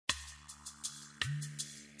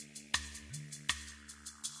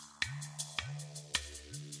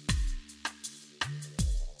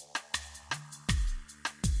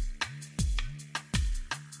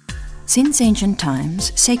Since ancient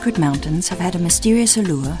times, sacred mountains have had a mysterious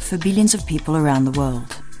allure for billions of people around the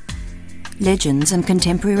world. Legends and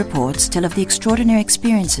contemporary reports tell of the extraordinary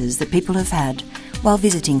experiences that people have had while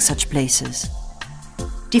visiting such places.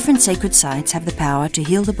 Different sacred sites have the power to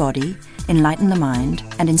heal the body, enlighten the mind,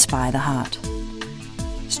 and inspire the heart.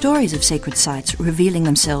 Stories of sacred sites revealing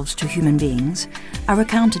themselves to human beings are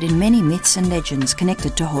recounted in many myths and legends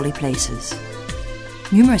connected to holy places.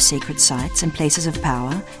 Numerous sacred sites and places of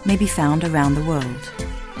power may be found around the world.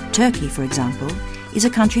 Turkey, for example, is a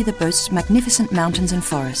country that boasts magnificent mountains and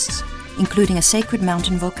forests, including a sacred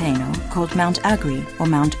mountain volcano called Mount Agri or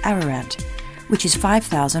Mount Ararat, which is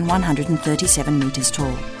 5,137 meters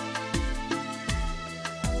tall.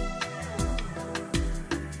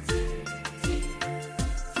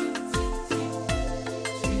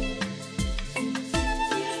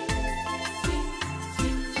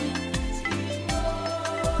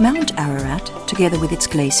 Mount Ararat, together with its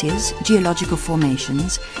glaciers, geological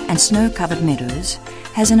formations, and snow-covered meadows,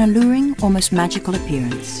 has an alluring, almost magical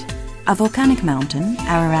appearance. A volcanic mountain,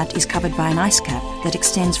 Ararat is covered by an ice cap that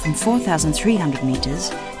extends from 4,300 meters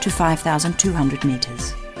to 5,200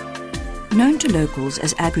 meters. Known to locals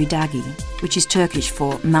as Agri Dagi, which is Turkish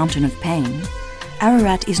for Mountain of Pain,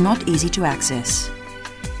 Ararat is not easy to access.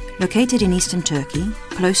 Located in eastern Turkey,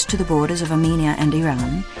 close to the borders of Armenia and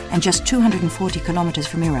Iran, and just 240 kilometers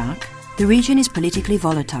from Iraq, the region is politically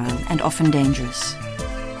volatile and often dangerous.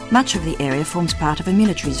 Much of the area forms part of a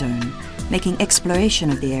military zone, making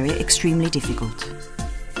exploration of the area extremely difficult.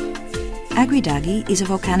 Agri Dagi is a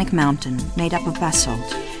volcanic mountain made up of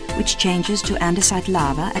basalt, which changes to andesite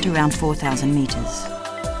lava at around 4,000 meters.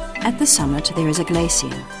 At the summit there is a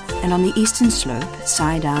glacier, and on the eastern slope,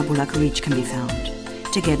 Saidar Bulak Ridge can be found,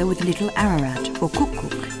 together with Little Ararat or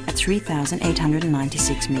Kukuk at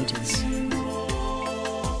 3,896 meters.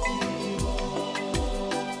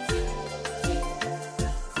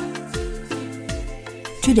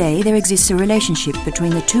 Today there exists a relationship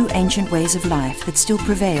between the two ancient ways of life that still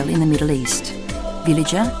prevail in the Middle East,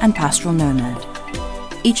 villager and pastoral nomad.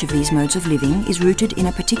 Each of these modes of living is rooted in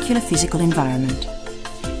a particular physical environment.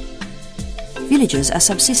 Villagers are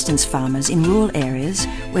subsistence farmers in rural areas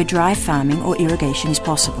where dry farming or irrigation is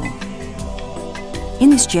possible. In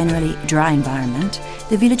this generally dry environment,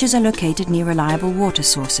 the villages are located near reliable water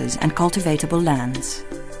sources and cultivatable lands.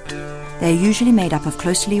 They are usually made up of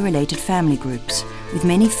closely related family groups, with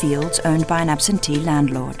many fields owned by an absentee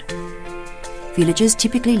landlord. Villagers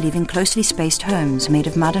typically live in closely spaced homes made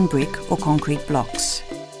of mud and brick or concrete blocks.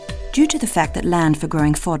 Due to the fact that land for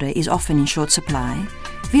growing fodder is often in short supply,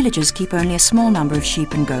 villagers keep only a small number of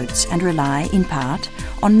sheep and goats and rely, in part,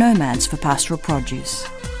 on nomads for pastoral produce.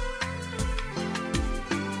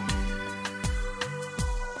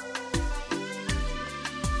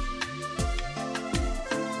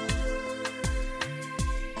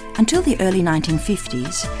 Until the early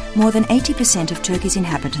 1950s, more than 80% of Turkey's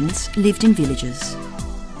inhabitants lived in villages.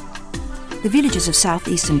 The villages of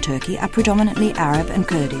southeastern Turkey are predominantly Arab and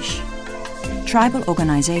Kurdish. Tribal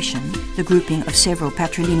organization, the grouping of several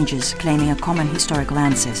patrilineages claiming a common historical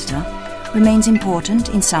ancestor, remains important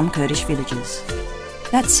in some Kurdish villages.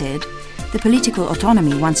 That said, the political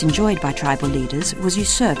autonomy once enjoyed by tribal leaders was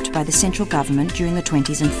usurped by the central government during the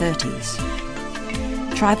 20s and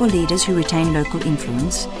 30s. Tribal leaders who retain local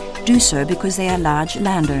influence do so because they are large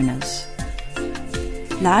landowners.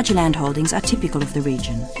 Large landholdings are typical of the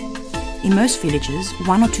region. In most villages,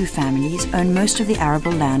 one or two families own most of the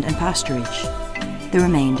arable land and pasturage. The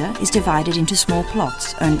remainder is divided into small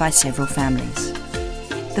plots owned by several families.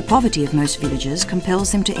 The poverty of most villagers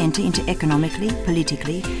compels them to enter into economically,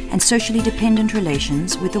 politically, and socially dependent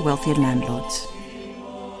relations with the wealthier landlords.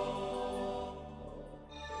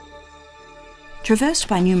 Traversed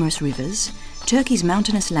by numerous rivers, Turkey's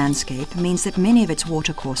mountainous landscape means that many of its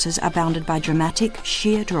watercourses are bounded by dramatic,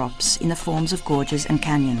 sheer drops in the forms of gorges and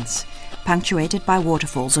canyons, punctuated by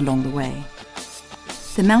waterfalls along the way.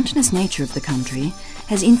 The mountainous nature of the country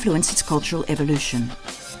has influenced its cultural evolution.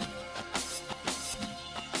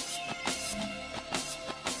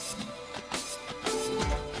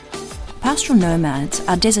 Pastoral nomads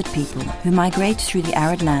are desert people who migrate through the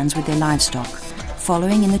arid lands with their livestock,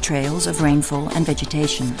 following in the trails of rainfall and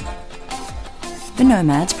vegetation. The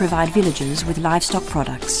nomads provide villagers with livestock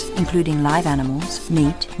products, including live animals,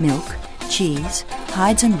 meat, milk, cheese,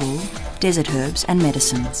 hides and wool, desert herbs and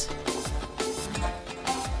medicines.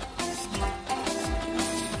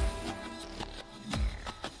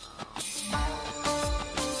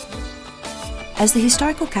 As the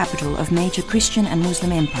historical capital of major Christian and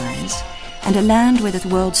Muslim empires, and a land where the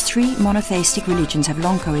world's three monotheistic religions have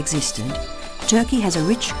long coexisted, Turkey has a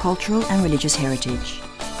rich cultural and religious heritage.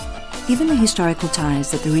 Given the historical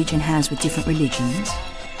ties that the region has with different religions,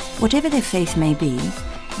 whatever their faith may be,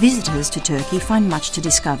 visitors to Turkey find much to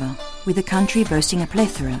discover, with the country boasting a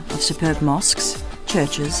plethora of superb mosques,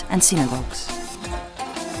 churches and synagogues.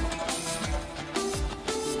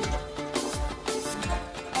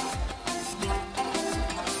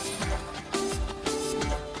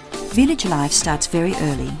 Village life starts very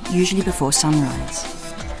early, usually before sunrise.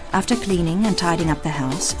 After cleaning and tidying up the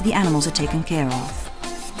house, the animals are taken care of.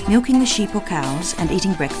 Milking the sheep or cows and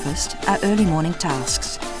eating breakfast are early morning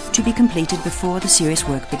tasks to be completed before the serious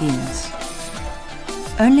work begins.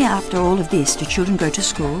 Only after all of this do children go to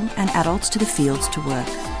school and adults to the fields to work.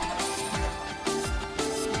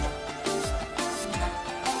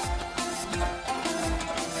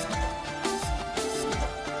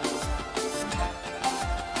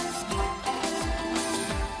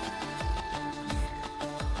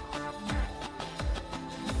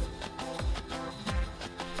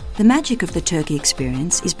 The magic of the Turkey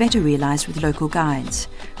experience is better realised with local guides,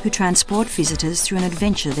 who transport visitors through an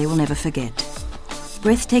adventure they will never forget.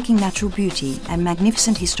 Breathtaking natural beauty and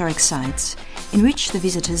magnificent historic sites enrich the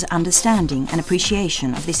visitors' understanding and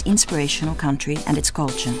appreciation of this inspirational country and its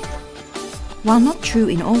culture. While not true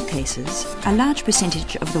in all cases, a large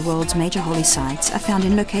percentage of the world's major holy sites are found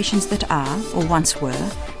in locations that are, or once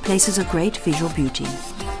were, places of great visual beauty.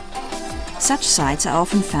 Such sites are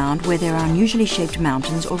often found where there are unusually shaped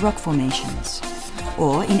mountains or rock formations,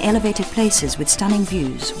 or in elevated places with stunning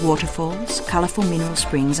views, waterfalls, colourful mineral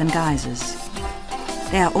springs and geysers.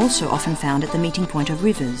 They are also often found at the meeting point of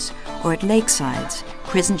rivers, or at lakesides,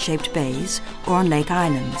 crescent-shaped bays, or on lake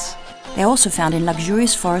islands. They are also found in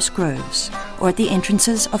luxurious forest groves, or at the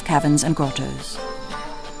entrances of caverns and grottos.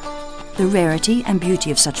 The rarity and beauty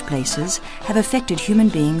of such places have affected human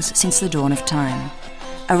beings since the dawn of time,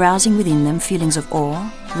 arousing within them feelings of awe,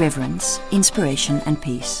 reverence, inspiration and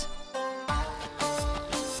peace.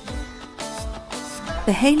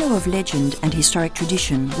 The halo of legend and historic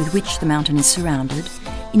tradition with which the mountain is surrounded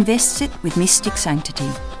invests it with mystic sanctity.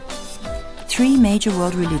 3 major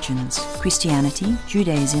world religions, Christianity,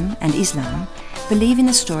 Judaism and Islam, believe in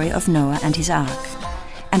the story of Noah and his ark,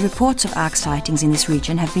 and reports of ark sightings in this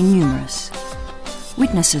region have been numerous.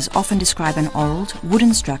 Witnesses often describe an old,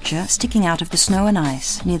 wooden structure sticking out of the snow and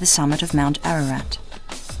ice near the summit of Mount Ararat.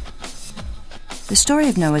 The story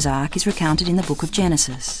of Noah's Ark is recounted in the book of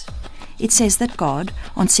Genesis. It says that God,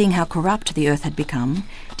 on seeing how corrupt the earth had become,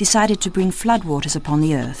 decided to bring floodwaters upon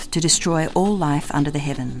the earth to destroy all life under the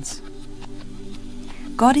heavens.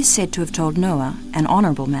 God is said to have told Noah, an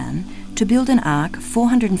honourable man, to build an ark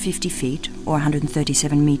 450 feet, or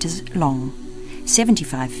 137 metres, long,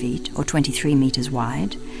 75 feet or 23 metres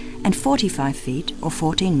wide, and 45 feet or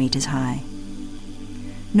 14 metres high.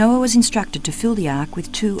 Noah was instructed to fill the ark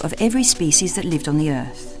with 2 of every species that lived on the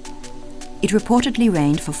earth. It reportedly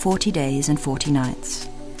rained for 40 days and 40 nights.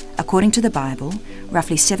 According to the Bible,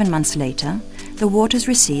 roughly 7 months later, the waters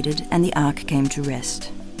receded and the ark came to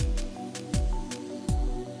rest.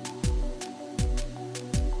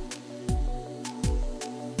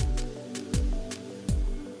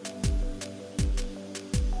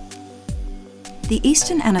 The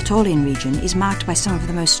eastern Anatolian region is marked by some of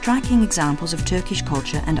the most striking examples of Turkish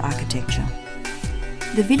culture and architecture.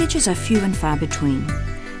 The villages are few and far between,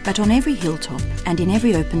 but on every hilltop and in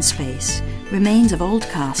every open space, remains of old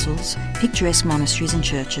castles, picturesque monasteries and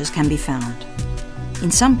churches can be found.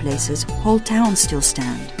 In some places, whole towns still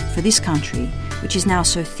stand, for this country, which is now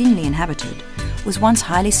so thinly inhabited, was once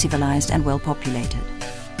highly civilized and well populated.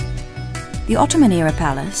 The Ottoman-era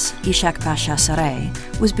palace, Ishak Pasha Saray,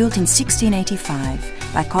 was built in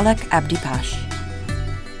 1685 by Kolak Abdi Pash.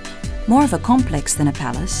 More of a complex than a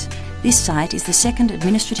palace, this site is the second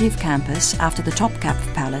administrative campus after the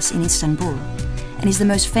Topkapı Palace in Istanbul, and is the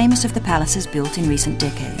most famous of the palaces built in recent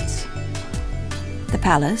decades. The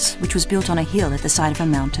palace, which was built on a hill at the side of a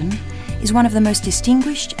mountain, is one of the most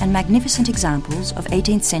distinguished and magnificent examples of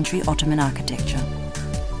 18th century Ottoman architecture.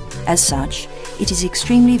 As such, it is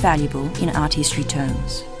extremely valuable in art history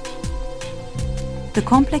terms. The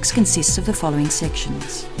complex consists of the following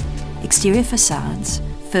sections: exterior facades,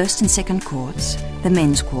 first and second courts, the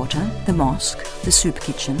men's quarter, the mosque, the soup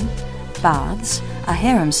kitchen, baths, a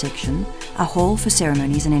harem section, a hall for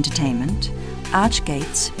ceremonies and entertainment, arch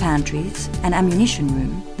gates, pantries, an ammunition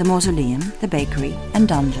room, the mausoleum, the bakery, and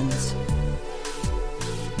dungeons.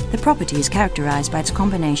 The property is characterized by its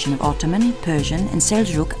combination of Ottoman, Persian, and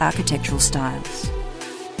Seljuk architectural styles.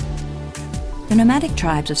 The nomadic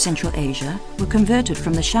tribes of Central Asia were converted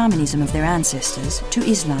from the shamanism of their ancestors to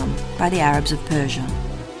Islam by the Arabs of Persia.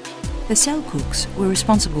 The Seljuks were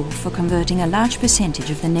responsible for converting a large percentage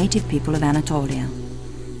of the native people of Anatolia.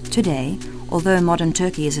 Today, although modern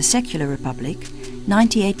Turkey is a secular republic,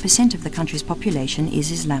 98% of the country's population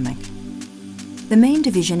is Islamic. The main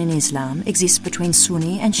division in Islam exists between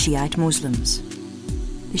Sunni and Shiite Muslims.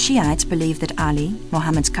 The Shiites believe that Ali,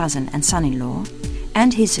 Muhammad's cousin and son-in-law,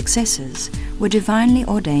 and his successors were divinely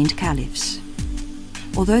ordained caliphs.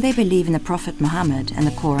 Although they believe in the Prophet Muhammad and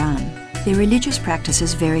the Quran, their religious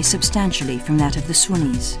practices vary substantially from that of the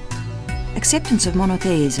Sunnis. Acceptance of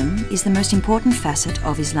monotheism is the most important facet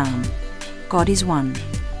of Islam. God is one,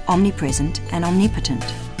 omnipresent and omnipotent,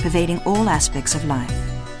 pervading all aspects of life.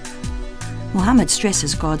 Muhammad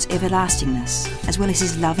stresses God's everlastingness, as well as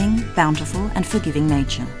his loving, bountiful and forgiving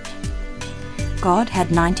nature. God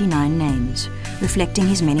had 99 names, reflecting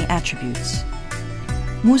his many attributes.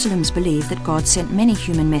 Muslims believe that God sent many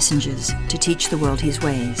human messengers to teach the world his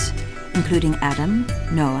ways, including Adam,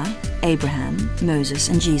 Noah, Abraham, Moses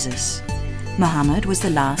and Jesus. Muhammad was the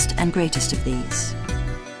last and greatest of these.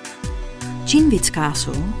 Cinvits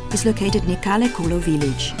Castle is located near Kale Kulo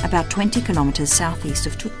village, about 20 kilometers southeast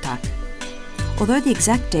of Tuttak. Although the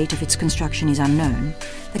exact date of its construction is unknown,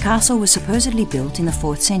 the castle was supposedly built in the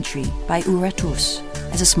 4th century by Uratus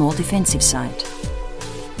as a small defensive site.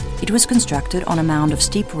 It was constructed on a mound of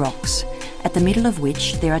steep rocks, at the middle of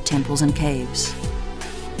which there are temples and caves.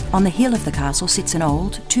 On the hill of the castle sits an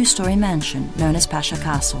old, 2-story mansion known as Pasha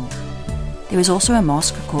Castle. There is also a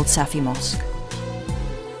mosque called Safi Mosque.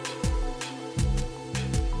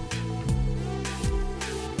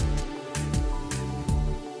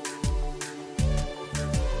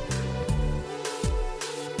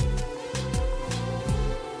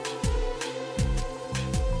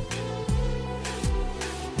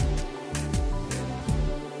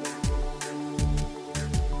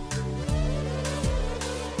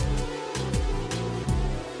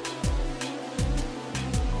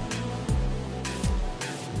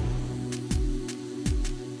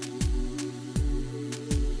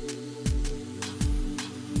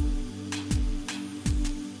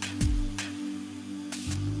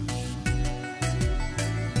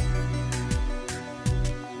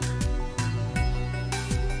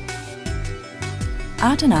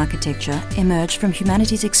 Art and architecture emerged from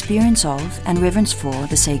humanity's experience of and reverence for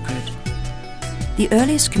the sacred. The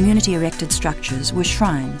earliest community-erected structures were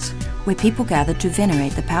shrines, where people gathered to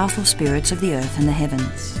venerate the powerful spirits of the earth and the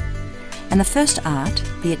heavens. And the first art,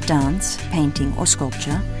 be it dance, painting or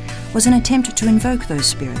sculpture, was an attempt to invoke those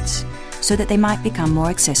spirits, so that they might become more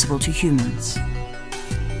accessible to humans.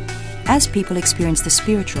 As people experienced the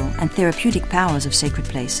spiritual and therapeutic powers of sacred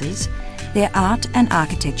places, their art and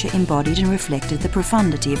architecture embodied and reflected the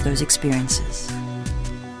profundity of those experiences.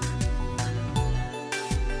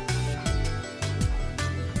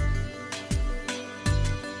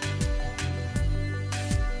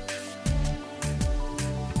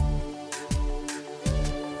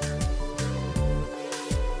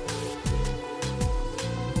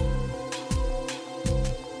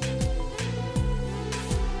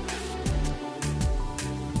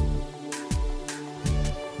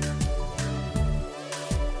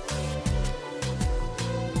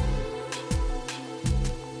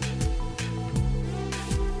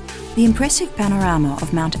 The impressive panorama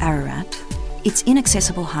of Mount Ararat, its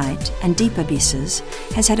inaccessible height and deep abysses,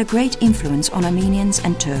 has had a great influence on Armenians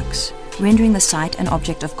and Turks, rendering the site an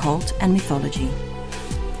object of cult and mythology.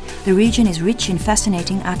 The region is rich in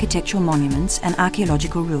fascinating architectural monuments and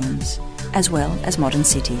archaeological ruins, as well as modern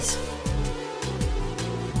cities.